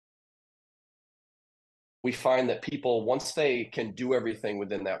we find that people, once they can do everything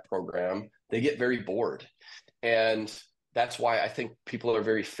within that program, they get very bored. And that's why I think people are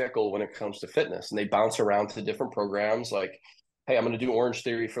very fickle when it comes to fitness, and they bounce around to different programs. Like, hey, I'm going to do Orange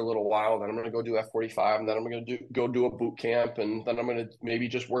Theory for a little while, then I'm going to go do F45, and then I'm going to go do a boot camp, and then I'm going to maybe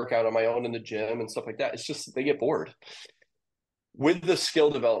just work out on my own in the gym and stuff like that. It's just they get bored. With the skill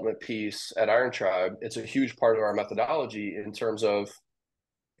development piece at Iron Tribe, it's a huge part of our methodology in terms of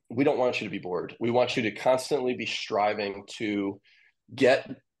we don't want you to be bored. We want you to constantly be striving to get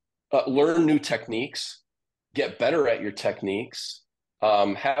learn new techniques, get better at your techniques,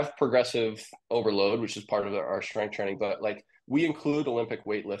 have progressive overload, which is part of our strength training. But like we include Olympic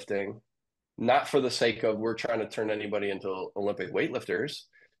weightlifting, not for the sake of we're trying to turn anybody into Olympic weightlifters,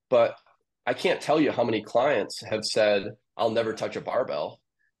 but I can't tell you how many clients have said, I'll never touch a barbell.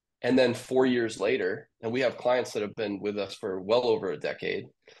 And then 4 years later, and we have clients that have been with us for well over a decade.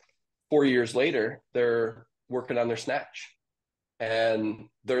 4 years later, they're working on their snatch and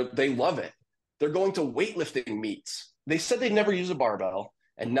they love it. They're going to weightlifting meets. They said they'd never use a barbell,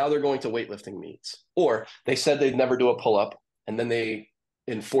 and now they're going to weightlifting meets. Or they said they'd never do a pull up, and then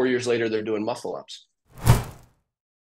in 4 years later they're doing muscle ups.